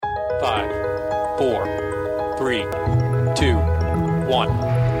5, 4, 3, 2, 1.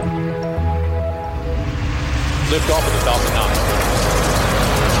 Lift off of the Falcon 9.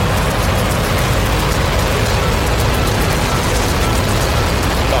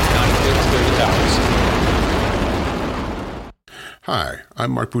 Falcon 9 clear the towers. Hi, I'm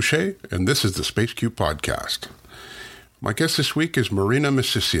Mark Boucher, and this is the Space Q Podcast. My guest this week is Marina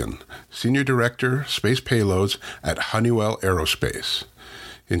Mississian, Senior Director, Space Payloads at Honeywell Aerospace.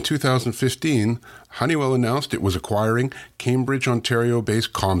 In 2015, Honeywell announced it was acquiring Cambridge,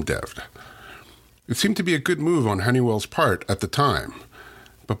 Ontario-based ComDev. It seemed to be a good move on Honeywell's part at the time,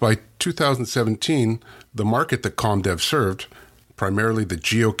 but by 2017, the market that ComDev served, primarily the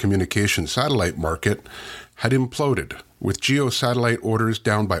geocommunication satellite market, had imploded, with geo satellite orders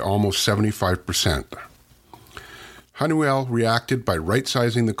down by almost 75%. Honeywell reacted by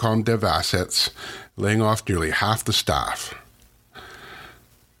right-sizing the ComDev assets, laying off nearly half the staff.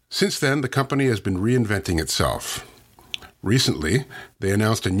 Since then, the company has been reinventing itself. Recently, they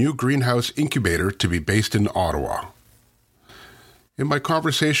announced a new greenhouse incubator to be based in Ottawa. In my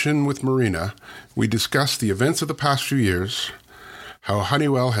conversation with Marina, we discussed the events of the past few years, how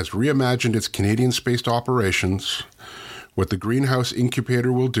Honeywell has reimagined its Canadian-based operations, what the greenhouse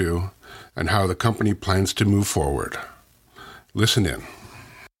incubator will do, and how the company plans to move forward. Listen in.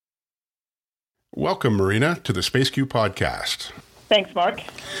 Welcome, Marina, to the Space Q Podcast. Thanks, Mark.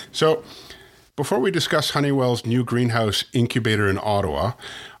 So, before we discuss Honeywell's new greenhouse incubator in Ottawa,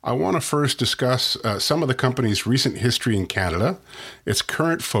 I want to first discuss some of the company's recent history in Canada, its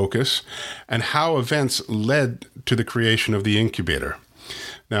current focus, and how events led to the creation of the incubator.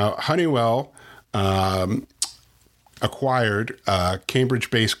 Now, Honeywell acquired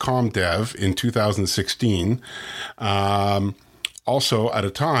Cambridge-based ComDev in 2016, also at a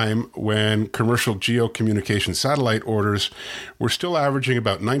time when commercial geocommunication satellite orders were still averaging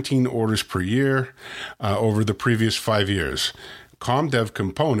about 19 orders per year over the previous 5 years. ComDev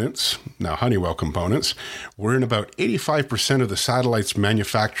components, now Honeywell components, were in about 85% of the satellites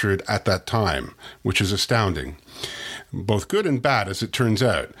manufactured at that time, which is astounding. Both good and bad, as it turns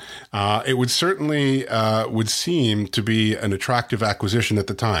out. It would certainly would seem to be an attractive acquisition at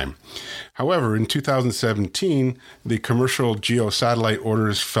the time. However, in 2017, the commercial geo satellite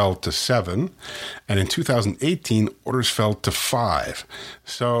orders fell to 7, and in 2018, orders fell to 5.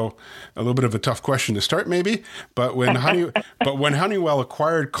 So, a little bit of a tough question to start, maybe. But when Honeywell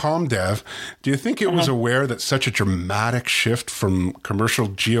acquired ComDev, do you think it was aware that such a dramatic shift from commercial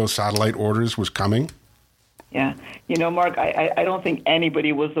geo satellite orders was coming? Yeah. You know, Mark, I don't think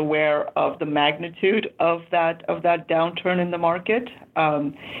anybody was aware of the magnitude of that downturn in the market.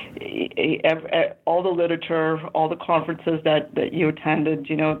 All the literature, all the conferences that you attended,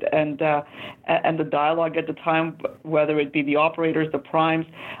 you know, and the dialogue at the time, whether it be the operators, the primes,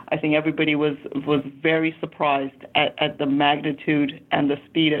 I think everybody was very surprised at the magnitude and the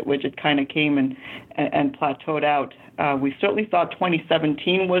speed at which it kind of came and plateaued out. We certainly thought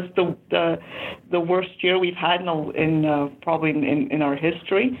 2017 was the worst year we've had probably in our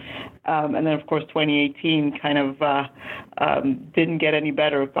history, and then of course 2018 kind of didn't get any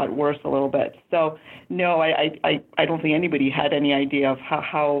better; it got worse a little bit. So no, I don't think anybody had any idea of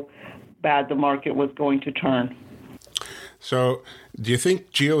how bad the market was going to turn. So, do you think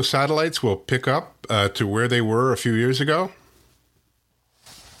geo satellites will pick up to where they were a few years ago?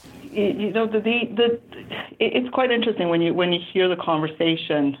 You know, it's quite interesting when you hear the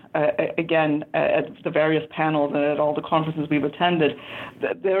conversation again at the various panels and at all the conferences we've attended.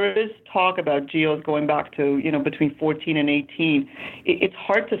 There is talk about geos going back to between 14 and 18. It's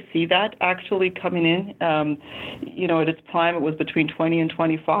hard to see that actually coming in. At its prime, it was between 20 and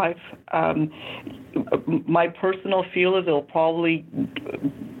 25. My personal feel is it'll probably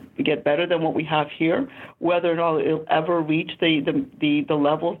get better than what we have here. Whether or not it'll ever reach the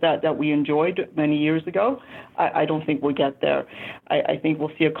levels that we enjoyed many years ago, I don't think we'll get there. I think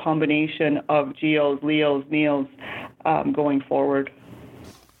we'll see a combination of GEOs, LEOs, NEOs going forward.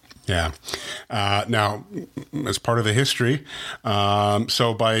 Yeah. Now, as part of the history,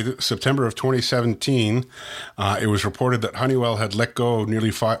 so by September of 2017, it was reported that Honeywell had let go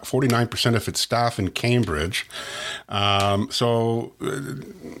nearly 49% of its staff in Cambridge. So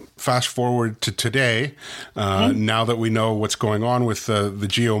fast forward to today, now that we know what's going on with the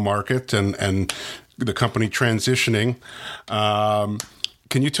geo market and the company transitioning,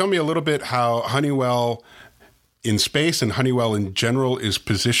 can you tell me a little bit how Honeywell in space and Honeywell in general is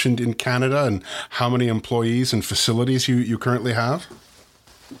positioned in Canada, and how many employees and facilities you currently have?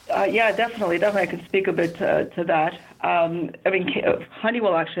 Yeah, definitely. I can speak a bit to that.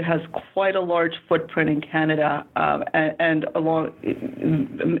 Honeywell actually has quite a large footprint in Canada, and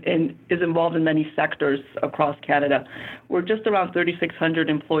is involved in many sectors across Canada. We're just around 3,600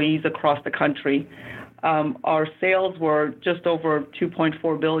 employees across the country. Our sales were just over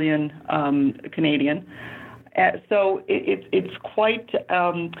 2.4 billion Canadian. So it's quite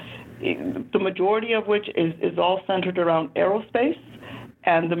the majority of which is all centered around aerospace.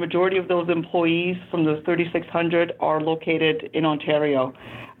 And the majority of those employees from the 3,600 are located in Ontario,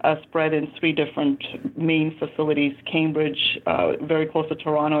 spread in 3 different main facilities: Cambridge, very close to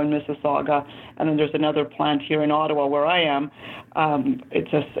Toronto, and Mississauga. And then there's another plant here in Ottawa where I am.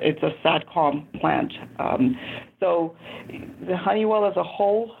 It's a SATCOM plant. So the Honeywell as a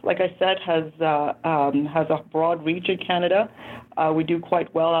whole, like I said, has a broad reach in Canada. We do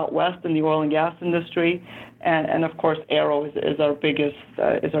quite well out west in the oil and gas industry. And of course, Aero is our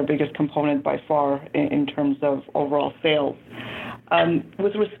biggest component by far in terms of overall sales.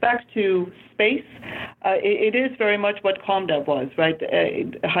 With respect to space, it is very much what ComDev was, right?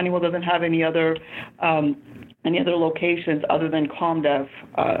 Honeywell doesn't have any other locations other than ComDev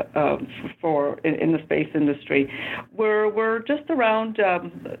in the space industry. We're just around,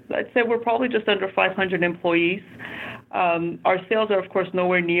 I'd say we're probably just under 500 employees. Our sales are, of course,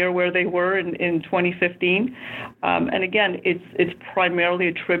 nowhere near where they were in 2015, and again, it's primarily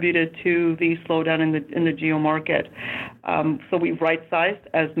attributed to the slowdown in the geo market. So we've right-sized,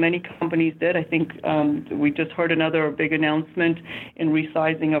 as many companies did. I think we just heard another big announcement in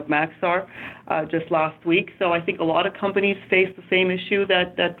resizing of Maxar just last week. So I think a lot of companies face the same issue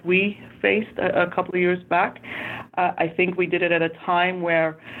that we faced a couple of years back. I think we did it at a time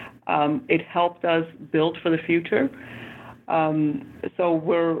where it helped us build for the future.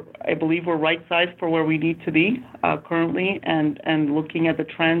 So I believe we're right-sized for where we need to be currently, and looking at the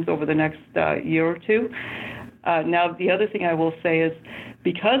trends over the next year or two. Now, the other thing I will say is,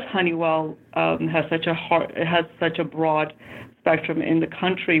 because Honeywell has such a broad spectrum in the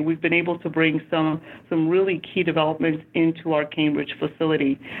country, we've been able to bring some really key developments into our Cambridge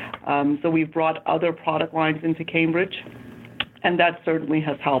facility. So we've brought other product lines into Cambridge, and that certainly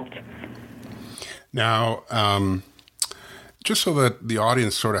has helped. Now, just so that the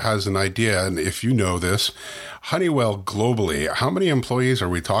audience sort of has an idea, and if you know this, Honeywell globally, how many employees are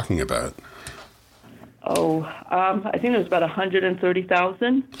we talking about? I think there's about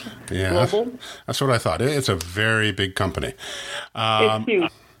 130,000 global. That's what I thought. It's a very big company. It's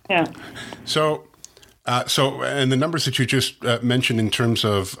huge, yeah. So, and the numbers that you just mentioned in terms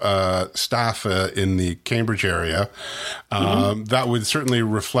of staff in the Cambridge area, that would certainly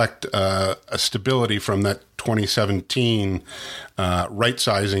reflect a stability from that 2017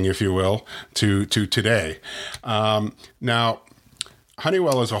 right-sizing, if you will, to today. Now,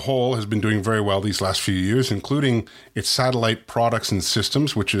 Honeywell as a whole has been doing very well these last few years, including its satellite products and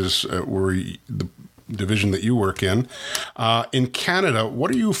systems, which is where the division that you work in. In Canada,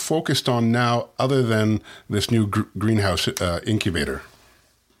 what are you focused on now other than this new greenhouse incubator?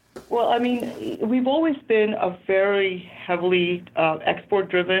 Well, I mean, we've always been a very heavily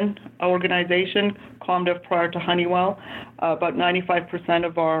export-driven organization, ComDev prior to Honeywell. About 95%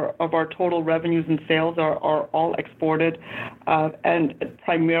 of our total revenues and sales are all exported, and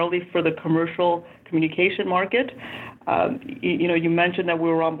primarily for the commercial communication market. You mentioned that we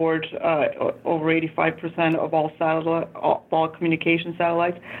were on board over 85% of all communication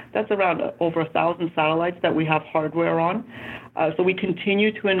satellites. That's around over 1,000 satellites that we have hardware on. So we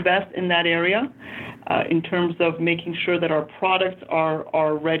continue to invest in that area in terms of making sure that our products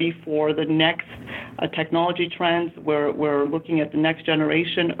are ready for the next technology trends. We're looking at the next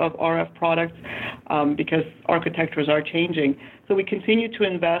generation of RF products because architectures are changing. So we continue to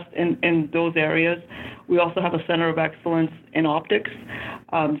invest in those areas. We also have a center of excellence in optics.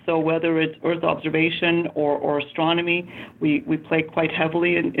 So whether it's Earth observation or astronomy, we play quite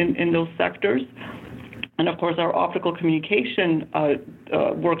heavily in those sectors. And of course, our optical communication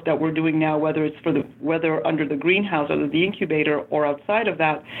work that we're doing now, whether it's whether under the greenhouse or the incubator or outside of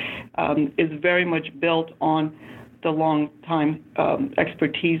that, is very much built on the long time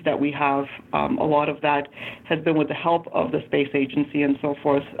expertise that we have. A lot of that has been with the help of the space agency and so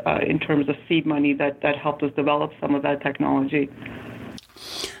forth in terms of seed money that helped us develop some of that technology.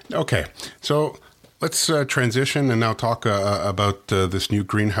 Okay, so let's transition and now talk about this new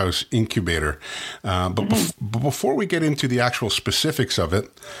greenhouse incubator. But before we get into the actual specifics of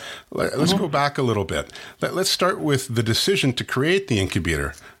it, let's go back a little bit. Let's start with the decision to create the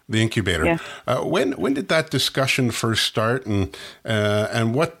incubator. The incubator. Yeah. When did that discussion first start,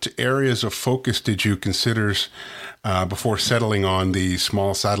 and what areas of focus did you consider before settling on the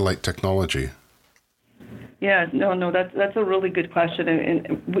small satellite technology? Yeah, no, that's a really good question,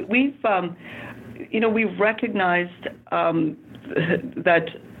 and we've recognized that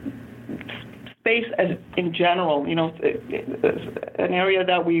space as in general, an area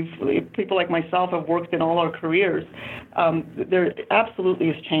that people like myself have worked in all our careers, there absolutely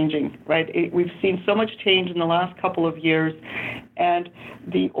is changing, right? We've seen so much change in the last couple of years, and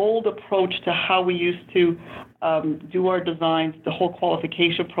the old approach to how we used to do our designs, the whole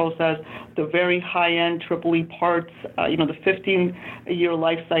qualification process, the very high-end EEE parts, the 15-year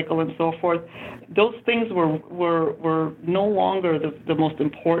life cycle and so forth, those things were no longer the most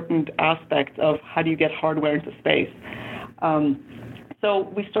important aspect of how do you get hardware into space.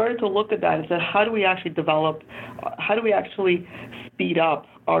 So we started to look at that and said, how do we actually speed up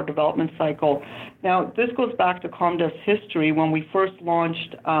our development cycle? Now, this goes back to COMDEV's history when we first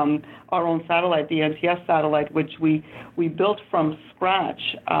launched our own satellite, the NTS satellite, which we built from scratch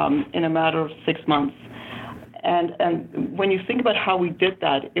in a matter of 6 months. And when you think about how we did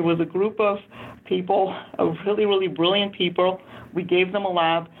that, it was a group of people, really, really brilliant people. We gave them a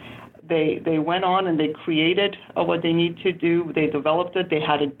lab. They went on and they created what they need to do. They developed it. They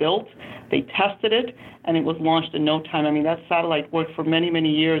had it built. They tested it, and it was launched in no time. I mean, that satellite worked for many, many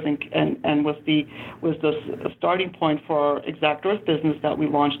years and was the starting point for our Exact Earth business that we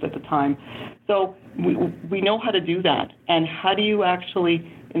launched at the time. So we know how to do that. And how do you actually,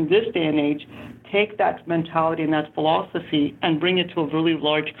 in this day and age, take that mentality and that philosophy and bring it to a really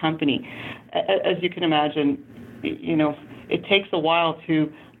large company? As you can imagine, it takes a while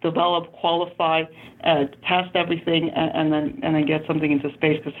to develop, qualify, test everything, and then get something into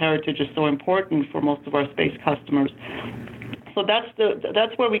space, because heritage is so important for most of our space customers. So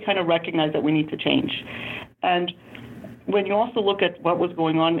that's where we kind of recognize that we need to change. And when you also look at what was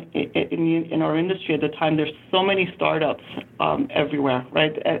going on in our industry at the time, there's so many startups everywhere,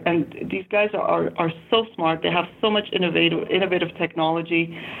 right? And these guys are so smart. They have so much innovative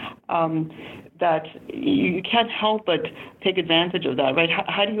technology that you can't help but take advantage of that, right?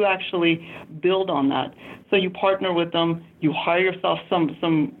 How do you actually build on that? So you partner with them, you hire yourself some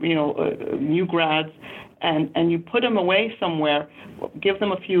new grads, and you put them away somewhere. Give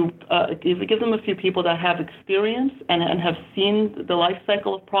them a few people that have experience and have seen the life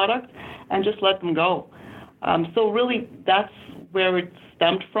cycle of product, and just let them go. So really, that's where it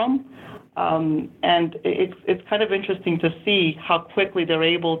stemmed from. And it's kind of interesting to see how quickly they're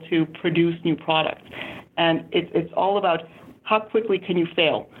able to produce new products. And it's all about how quickly can you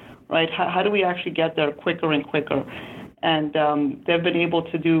fail, right? How do we actually get there quicker and quicker? And they've been able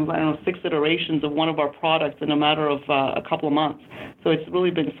to do, 6 iterations of one of our products in a matter of a couple of months. So it's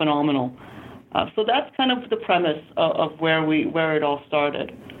really been phenomenal. So that's kind of the premise of where it all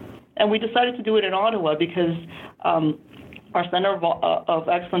started. And we decided to do it in Ottawa because our Center of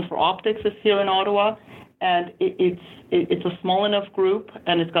Excellence for Optics is here in Ottawa, and it's a small enough group,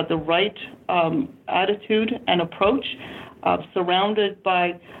 and it's got the right attitude and approach, surrounded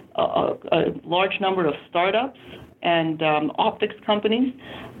by a large number of startups and optics companies.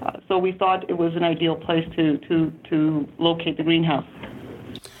 So we thought it was an ideal place to locate the greenhouse.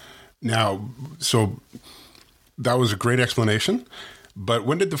 Now, so that was a great explanation, but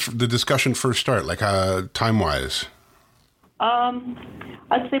when did the discussion first start, like time-wise?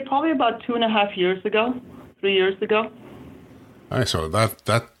 I'd say probably about 2.5 years ago, 3 years ago. All right, so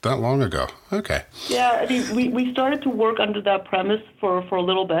that long ago. Okay. Yeah, I mean, we started to work under that premise for a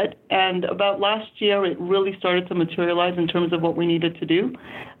little bit, and about last year it really started to materialize in terms of what we needed to do.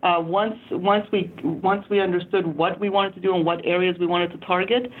 Once we understood what we wanted to do and what areas we wanted to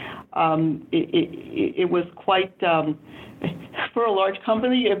target, it was quite for a large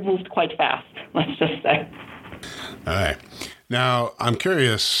company. It moved quite fast. Let's just say. All right. Now, I'm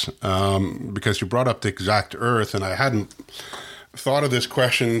curious, because you brought up the Exact Earth, and I hadn't thought of this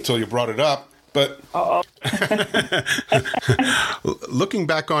question until you brought it up, but looking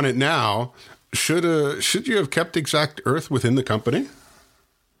back on it now, should you have kept Exact Earth within the company?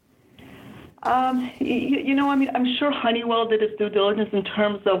 I'm sure Honeywell did its due diligence in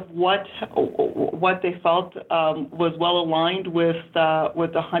terms of what they felt was well aligned with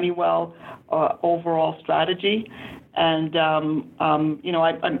the Honeywell overall strategy, and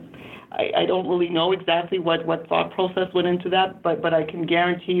I don't really know exactly what thought process went into that, but I can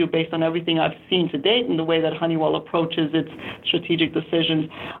guarantee you, based on everything I've seen to date and the way that Honeywell approaches its strategic decisions,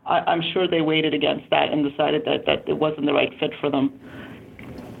 I'm sure they weighed it against that and decided that it wasn't the right fit for them.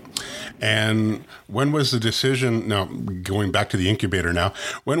 And when was the decision? Now, going back to the incubator. Now,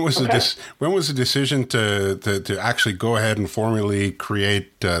 when was the decision to actually go ahead and formally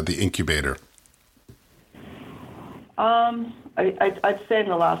create the incubator? I'd say in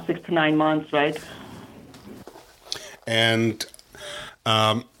the last 6 to 9 months, right? And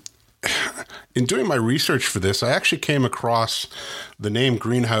in doing my research for this, I actually came across the name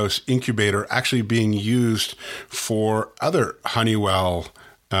greenhouse incubator actually being used for other Honeywell,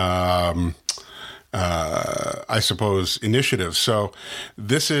 I suppose, initiatives. So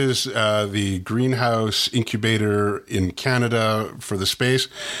this is the greenhouse incubator in Canada for the space,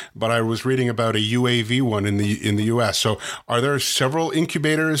 but I was reading about a UAV one in the U.S. So are there several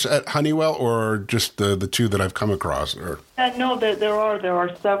incubators at Honeywell, or just the two that I've come across? Or No, there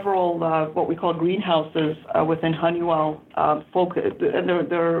are several what we call greenhouses within Honeywell. And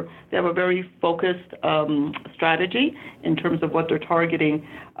they have a very focused strategy in terms of what they're targeting.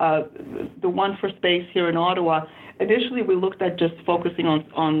 The one for space here in Ottawa, initially we looked at just focusing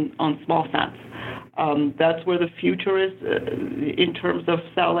on small sats. That's where the future is in terms of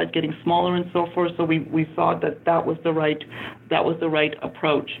satellite getting smaller and so forth. So we thought that was the right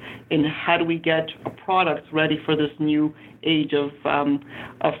approach in how do we get products ready for this new age of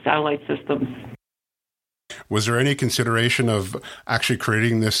satellite systems. Was there any consideration of actually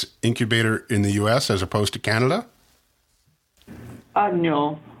creating this incubator in the U.S. as opposed to Canada?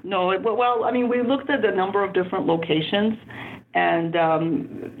 No. Well, I mean, we looked at a number of different locations, and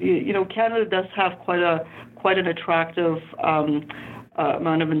Canada does have quite an attractive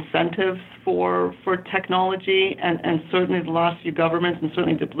amount of incentives for technology, and certainly the last few governments, and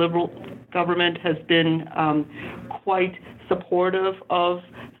certainly the Liberal government, has been quite supportive of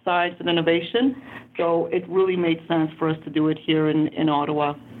science and innovation. So it really made sense for us to do it here in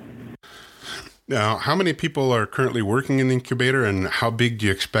Ottawa. Now, how many people are currently working in the incubator, and how big do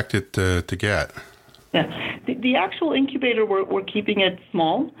you expect it to get? Yeah, the actual incubator, we're keeping it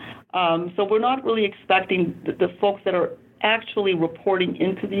small. So we're not really expecting the folks that are actually reporting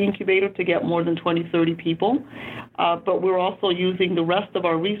into the incubator to get more than 20, 30 people. But we're also using the rest of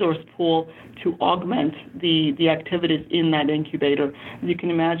our resource pool to augment the activities in that incubator. As you can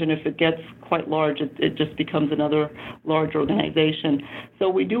imagine, if it gets quite large, it just becomes another large organization. So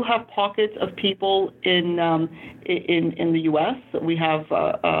we do have pockets of people in the U.S. We have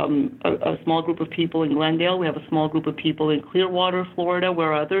a small group of people in Glendale. We have a small group of people in Clearwater, Florida,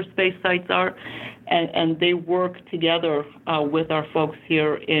 where our other space sites are, and they work together with our folks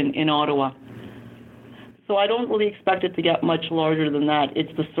here in Ottawa. So I don't really expect it to get much larger than that.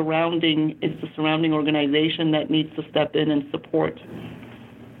 It's the surrounding organization that needs to step in and support.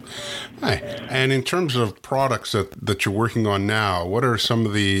 Hi. And in terms of products that you're working on now, what are some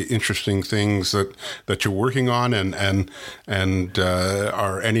of the interesting things that you're working on, and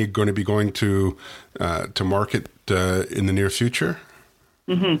are any going to be going to market in the near future?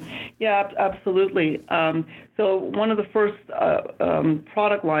 Mm-hmm. Yeah, absolutely. So one of the first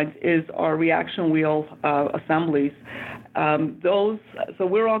product lines is our reaction wheel assemblies. So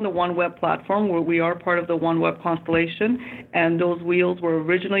we're on the OneWeb platform, where we are part of the OneWeb constellation, and those wheels were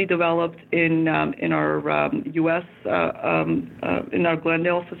originally developed in our U.S. In our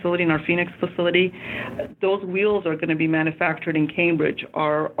Glendale facility, in our Phoenix facility. Those wheels are going to be manufactured in Cambridge.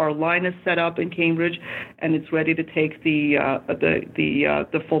 Our line is set up in Cambridge, and it's ready to take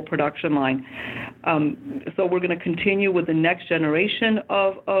the full production line. So we're going to continue with the next generation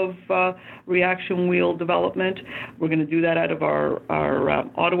of reaction wheel development. We're going to do that out of our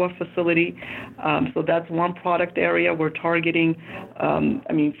Ottawa facility. So that's one product area we're targeting.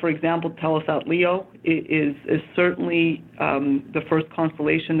 For example, Telesat LEO is certainly the first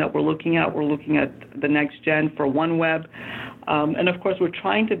constellation that we're looking at. We're looking at the next gen for OneWeb. And of course, we're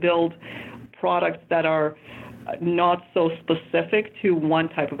trying to build products that are not so specific to one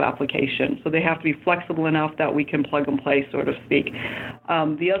type of application. So they have to be flexible enough that we can plug and play, so to speak.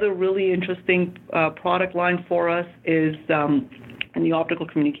 The other really interesting product line for us is in the optical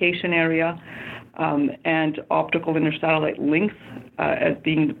communication area, and optical intersatellite links as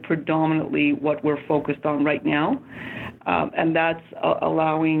being predominantly what we're focused on right now. And that's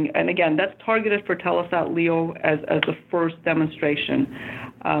allowing, and again, that's targeted for Telesat LEO as the first demonstration.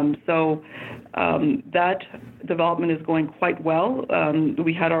 That development is going quite well.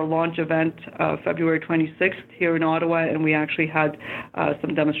 We had our launch event February 26th here in Ottawa, and we actually had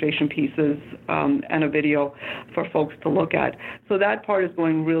some demonstration pieces and a video for folks to look at. So that part is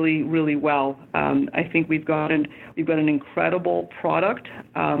going really, really well. I think we've got an incredible product.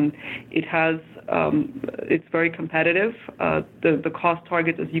 It's very competitive. aggressive. The cost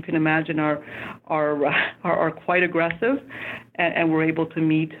targets, as you can imagine, are quite aggressive, and we're able to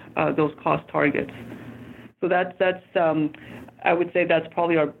meet those cost targets. So that's I would say that's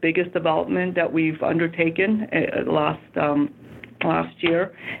probably our biggest development that we've undertaken last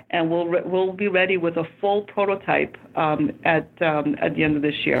year, and we'll be ready with a full prototype at the end of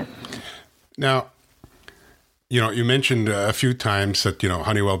this year. Now, you mentioned a few times that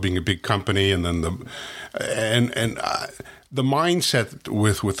Honeywell being a big company, and then the mindset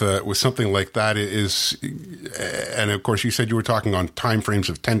with something like that is, and of course you said you were talking on time frames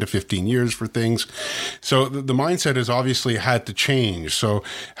of 10 to 15 years for things. So the mindset has obviously had to change. So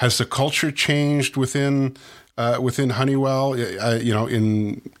has the culture changed within Honeywell,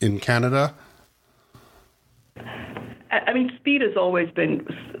 in Canada? I mean, speed is always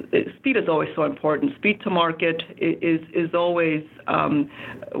so important. Speed to market is always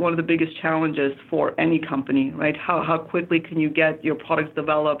one of the biggest challenges for any company, right? How quickly can you get your products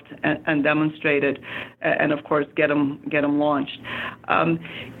developed and demonstrated, and of course get them launched.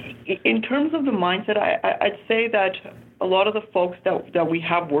 In terms of the mindset, I'd say that a lot of the folks that we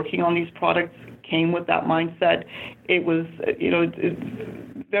have working on these products came with that mindset. It was,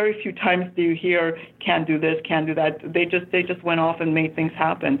 very few times do you hear, can't do this, can't do that. They just went off and made things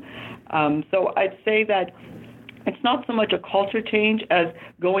happen. So I'd say that it's not so much a culture change as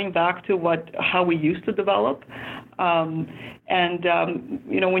going back to how we used to develop. When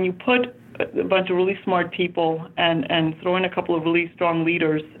you put a bunch of really smart people and throw in a couple of really strong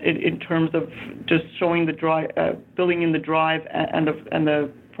leaders in terms of just showing the drive, building in the drive and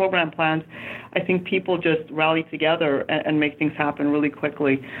the program plans, I think people just rally together and make things happen really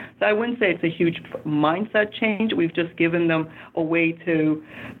quickly. So I wouldn't say it's a huge mindset change. We've just given them a way to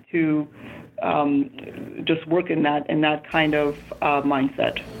just work in that kind of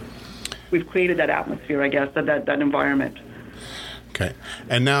mindset. We've created that atmosphere, I guess, that environment. Okay,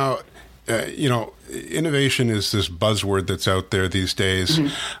 and now, innovation is this buzzword that's out there these days.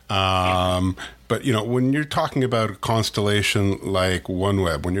 Mm-hmm. But, when you're talking about a constellation like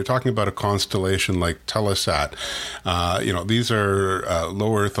OneWeb, when you're talking about a constellation like Telesat, these are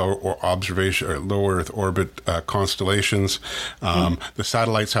low Earth or observation or low Earth orbit constellations. The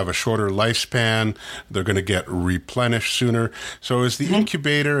satellites have a shorter lifespan. They're going to get replenished sooner. So is the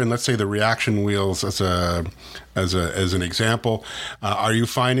incubator and let's say the reaction wheels as an example, are you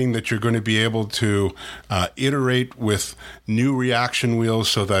finding that you're going to be able to iterate with new reaction wheels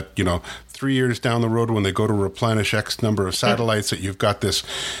so that, 3 years down the road when they go to replenish X number of satellites that you've got this,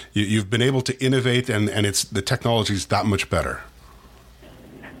 you've been able to innovate and it's the technology's that much better?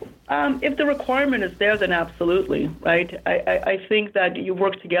 If the requirement is there, then absolutely, right? I think that you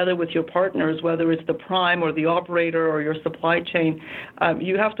work together with your partners, whether it's the prime or the operator or your supply chain.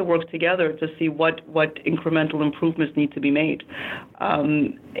 You have to work together to see what incremental improvements need to be made,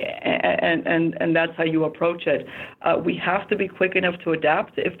 and that's how you approach it. We have to be quick enough to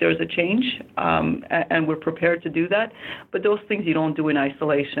adapt if there's a change, and we're prepared to do that. But those things you don't do in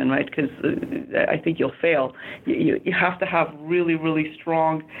isolation, right? Because I think you'll fail. You have to have really, really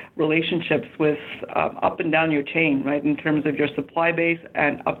strong relationships with up and down your chain, right, in terms of your supply base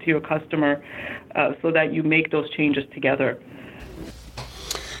and up to your customer, so that you make those changes together.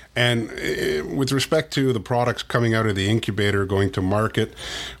 And with respect to the products coming out of the incubator going to market,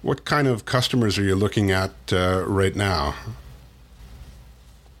 what kind of customers are you looking at right now?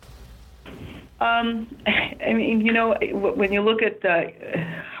 When you look at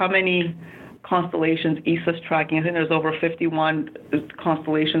how many constellations ESA's tracking, I think there's over 51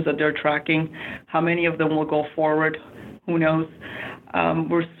 constellations that they're tracking. How many of them will go forward? Who knows?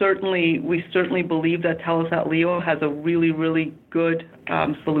 We certainly believe that Telesat LEO has a really, really good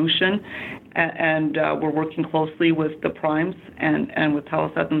solution, and we're working closely with the primes and with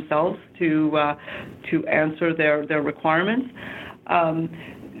Telesat themselves to answer their requirements.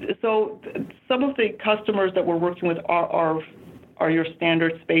 So some of the customers that we're working with are your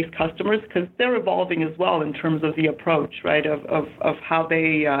standard space customers, because they're evolving as well in terms of the approach, right, of how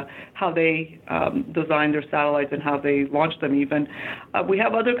they design their satellites and how they launch them even. We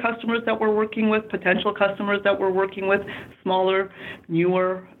have other customers that we're working with, potential customers that we're working with, smaller,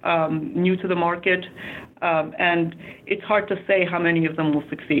 newer, new to the market, and it's hard to say how many of them will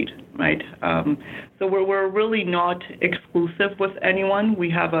succeed, right? So we're really not exclusive with anyone. We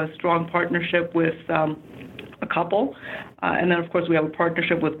have a strong partnership with a couple, and then of course we have a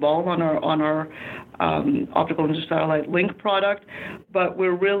partnership with Ball on our optical intersatellite link product. But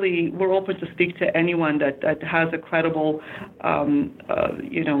we're open to speak to anyone that has a credible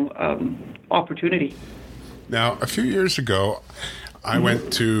opportunity. Now, a few years ago, I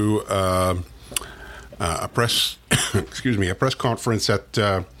went to a press excuse me, a press conference at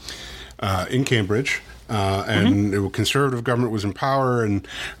in Cambridge. And the Conservative government was in power, and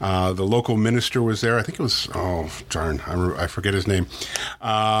the local minister was there. I think it was, I forget his name.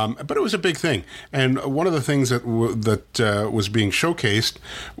 But it was a big thing. And one of the things that was being showcased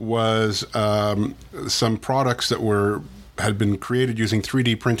was some products that had been created using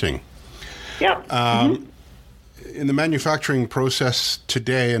 3D printing. Yeah. In the manufacturing process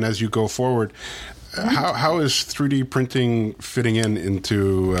today, and as you go forward, how is 3D printing fitting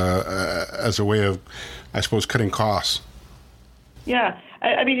into as a way of, I suppose, cutting costs? Yeah,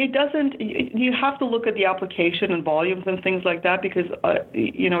 I mean, it doesn't. You have to look at the application and volumes and things like that because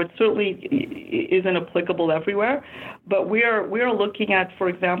it certainly isn't applicable everywhere. But we are looking at, for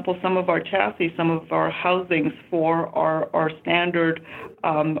example, some of our chassis, some of our housings for our standard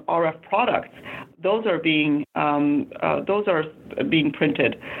RF products. Those are being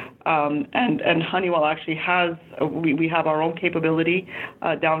printed. And Honeywell actually has, we have our own capability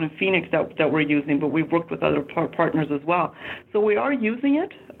down in Phoenix that we're using, but we've worked with other partners as well. So we are using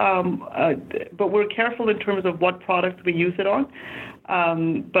it, but we're careful in terms of what products we use it on.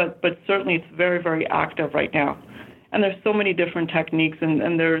 But certainly it's very, very active right now. And there's so many different techniques,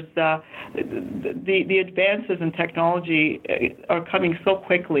 and there's the advances in technology are coming so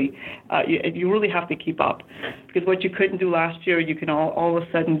quickly. You really have to keep up, because what you couldn't do last year, you can all of a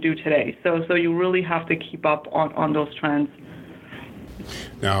sudden do today. So you really have to keep up on those trends.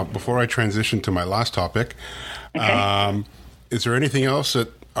 Now, before I transition to my last topic, Okay. Is there anything else that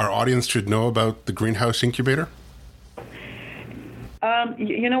our audience should know about the Greenhouse Incubator? I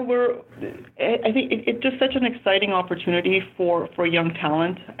think it's just such an exciting opportunity for young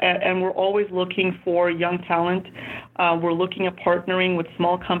talent, and we're always looking for young talent. We're looking at partnering with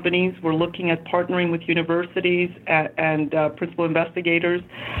small companies. We're looking at partnering with universities and principal investigators.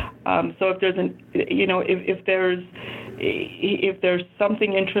 So if there's if there's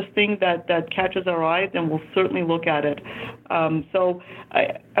something interesting that catches our eye, then we'll certainly look at it. So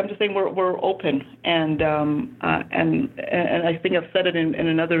I'm just saying we're open, and I think I've said it in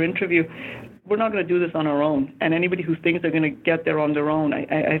another interview. We're not going to do this on our own, and anybody who thinks they're going to get there on their own,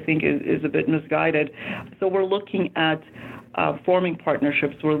 I think is a bit misguided. So we're looking at forming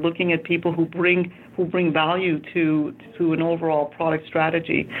partnerships. We're looking at people who bring value to an overall product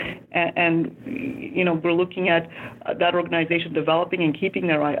strategy, and we're looking at that organization developing and keeping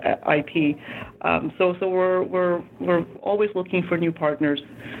their IP. So we're always looking for new partners,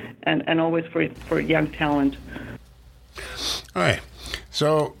 and always for young talent. All right.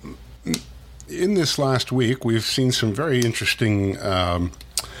 So in this last week, we've seen some very interesting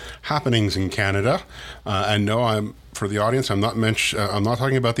happenings in Canada. And no, for the audience, I'm not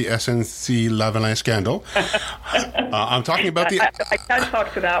talking about the SNC-Lavalin scandal. I'm talking about the. I can't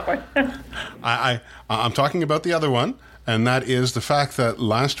talk to that one. I'm talking about the other one, and that is the fact that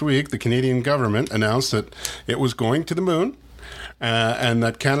last week the Canadian government announced that it was going to the moon, and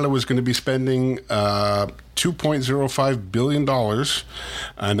that Canada was going to be spending $2.05 billion,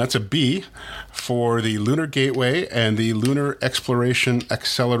 and that's a B, for the Lunar Gateway and the Lunar Exploration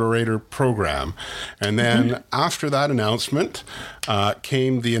Accelerator Program. And then after that announcement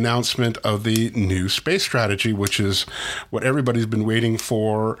came the announcement of the new space strategy, which is what everybody's been waiting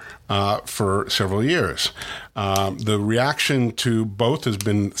for several years. The reaction to both has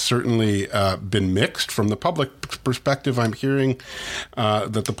been certainly been mixed. From the public perspective, I'm hearing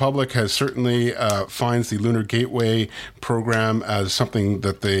that the public has certainly finds the Lunar Gateway program as something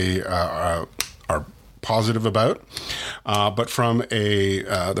that they are positive about, but from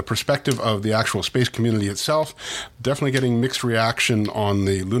the perspective of the actual space community itself, definitely getting mixed reaction on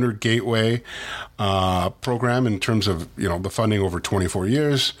the Lunar Gateway program in terms of the funding over 24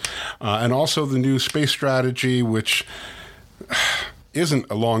 years, and also the new space strategy, which isn't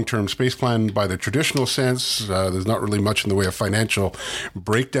a long-term space plan by the traditional sense. There's not really much in the way of financial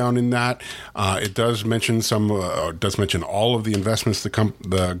breakdown in that. It does mention all of the investments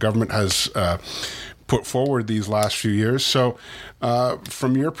the government has put forward these last few years. So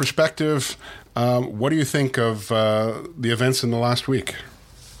from your perspective, what do you think of the events in the last week?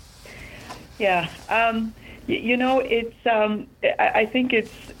 Yeah, I think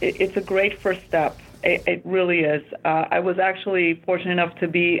it's a great first step. It really is. I was actually fortunate enough to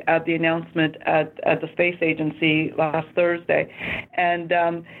be at the announcement at the Space Agency last Thursday, and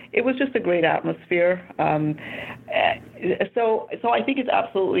it was just a great atmosphere. So I think it's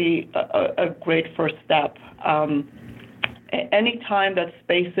absolutely a great first step. anytime that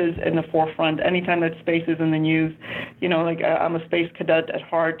space is in the forefront, anytime that space is in the news, like I'm a space cadet at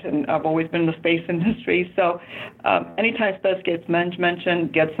heart, and I've always been in the space industry. So anytime space gets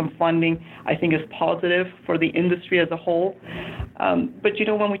mentioned, gets some funding, I think is positive for the industry as a whole. But,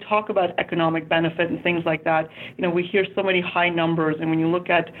 when we talk about economic benefit and things like that, we hear so many high numbers. And when you look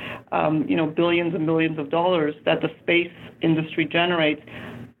at, billions and billions of dollars that the space industry generates,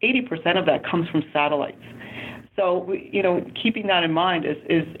 80% of that comes from satellites. So, keeping that in mind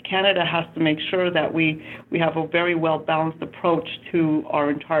is Canada has to make sure that we have a very well-balanced approach to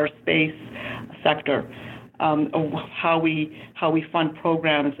our entire space sector. Of how we fund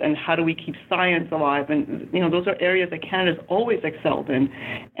programs and how do we keep science alive, and those are areas that Canada's always excelled in.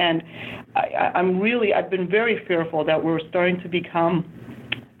 And I've been very fearful that we're starting to become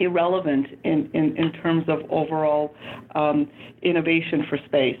irrelevant in terms of overall innovation for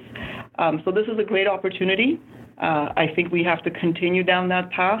space. So this is a great opportunity. I think we have to continue down that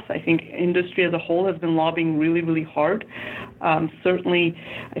path. I think industry as a whole has been lobbying really, really hard. Certainly,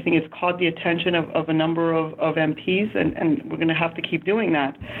 I think it's caught the attention of a number of MPs, and we're going to have to keep doing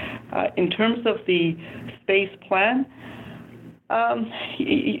that. In terms of the space plan,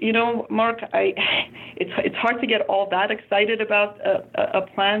 Mark, it's hard to get all that excited about a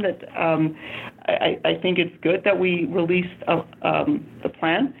plan. That I think it's good that we released the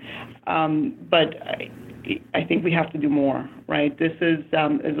plan, but I think we have to do more, right? This is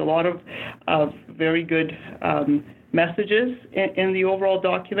there's a lot of very good messages in the overall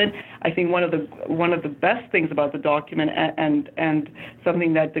document. I think one of the best things about the document and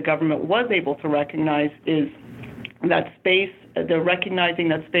something that the government was able to recognize is that space. They're recognizing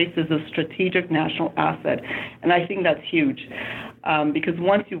that space is a strategic national asset, and I think that's huge. Because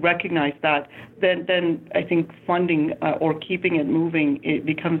once you recognize that, then I think funding or keeping it moving, it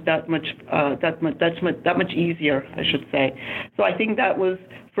becomes that much easier, I should say. So I think that was,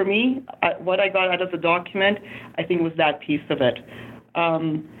 for me, what I got out of the document, I think was that piece of it.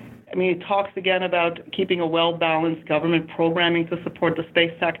 It talks again about keeping a well-balanced government programming to support the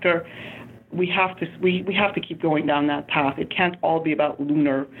space sector. We have to keep going down that path. It can't all be about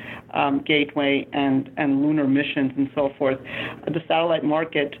lunar gateway and lunar missions and so forth. The satellite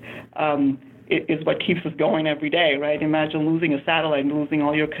market is what keeps us going every day, right? Imagine losing a satellite and losing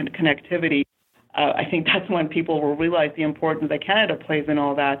all your connectivity. I think that's when people will realize the importance that Canada plays in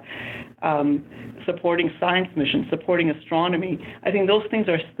all that. Supporting science missions, supporting astronomy. I think those things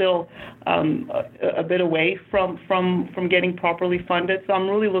are still a bit away from getting properly funded. So I'm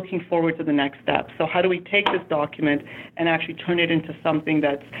really looking forward to the next step. So how do we take this document and actually turn it into something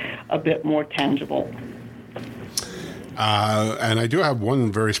that's a bit more tangible? And I do have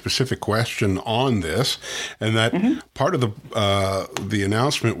one very specific question on this, and that part of the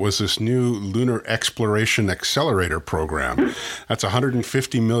announcement was this new Lunar Exploration Accelerator Program. That's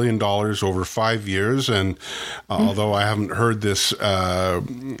 $150 million over 5 years, and although I haven't heard this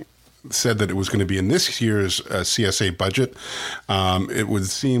said that it was going to be in this year's CSA budget, it would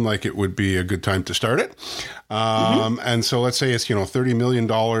seem like it would be a good time to start it. And so let's say it's, $30 million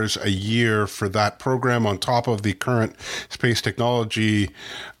a year for that program on top of the current space technology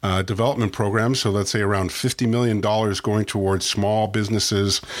development program. So let's say around $50 million going towards small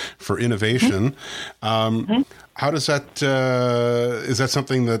businesses for innovation. How does that, is that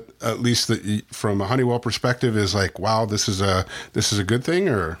something that, at least that from a Honeywell perspective, is like, wow, this is a good thing,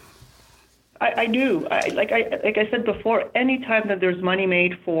 or? I do. Like I said before, anytime that there's money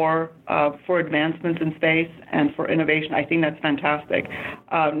made for advancements in space and for innovation, I think that's fantastic.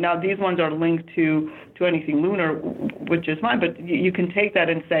 Now, these ones are linked to anything lunar, which is fine, but you can take that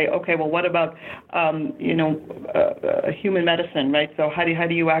and say, okay, well, what about human medicine, right? So how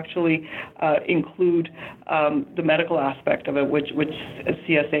do you actually include the medical aspect of it, which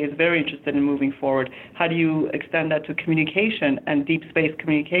CSA is very interested in moving forward? How do you extend that to communication and deep space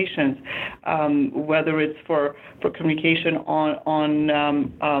communications? Whether it's for communication on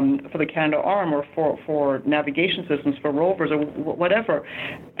for the Canadarm or for navigation systems for rovers or whatever,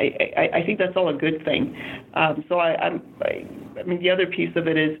 I think that's all a good thing. So I mean, the other piece of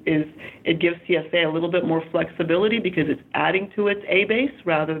it is it gives CSA a little bit more flexibility because it's adding to its A base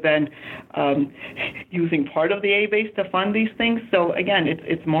rather than using part of the A base to fund these things. So again,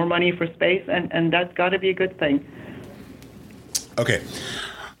 it's more money for space, and that's got to be a good thing. Okay.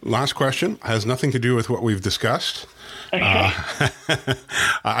 Last question has nothing to do with what we've discussed.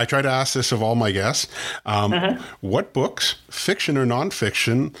 I try to ask this of all my guests. What books, fiction or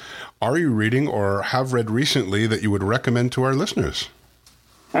nonfiction, are you reading or have read recently that you would recommend to our listeners?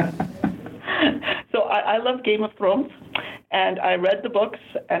 So I love Game of Thrones. And I read the books,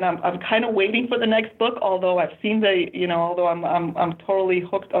 and I'm kind of waiting for the next book. Although I've seen although I'm totally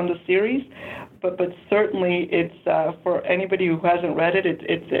hooked on the series, but certainly it's for anybody who hasn't read it,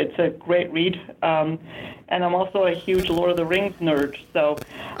 it's a great read. And I'm also a huge Lord of the Rings nerd, so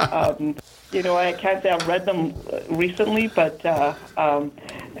I can't say I've read them recently, but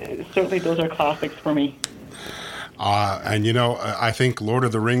certainly those are classics for me. I think Lord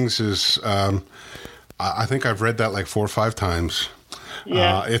of the Rings is. I think I've read that like 4 or 5 times.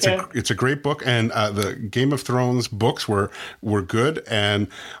 Yeah, it's a great book, and the Game of Thrones books were good, and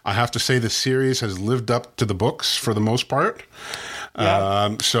I have to say the series has lived up to the books for the most part.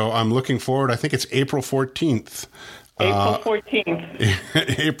 Yeah. So I'm looking forward. I think it's April 14th. April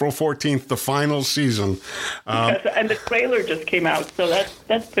 14th. April 14th, the final season. And the trailer just came out, so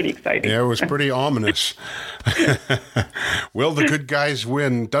that's pretty exciting. Yeah, it was pretty ominous. Will the good guys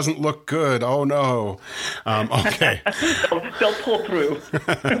win? Doesn't look good. Oh, no. Okay. They'll pull through.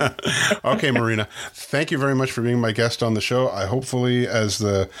 Okay, Marina, thank you very much for being my guest on the show. Hopefully, as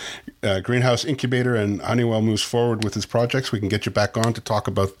the Greenhouse Incubator and Honeywell moves forward with its projects, we can get you back on to talk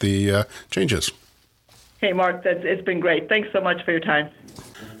about the changes. Hey, Mark, it's been great. Thanks so much for your time.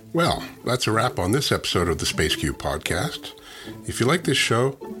 Well, that's a wrap on this episode of the Space Q podcast. If you like this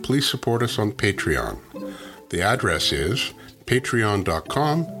show, please support us on Patreon. The address is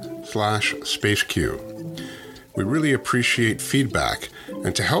patreon.com/SpaceQ. We really appreciate feedback,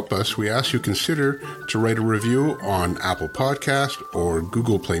 and to help us, we ask you consider to write a review on Apple Podcast or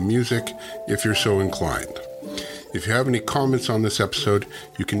Google Play Music if you're so inclined. If you have any comments on this episode,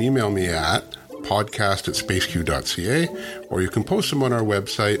 you can email me at podcast@spaceq.ca, or you can post them on our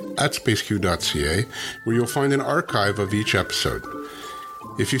website at spaceq.ca, where you'll find an archive of each episode.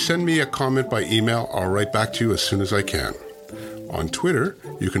 If you send me a comment by email, I'll write back to you as soon as I can. On Twitter,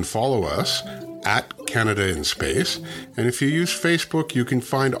 you can follow us at Canada in Space, and if you use Facebook, you can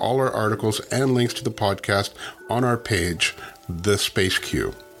find all our articles and links to the podcast on our page, The Space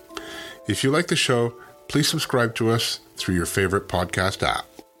Q. If you like the show, please subscribe to us through your favorite podcast app.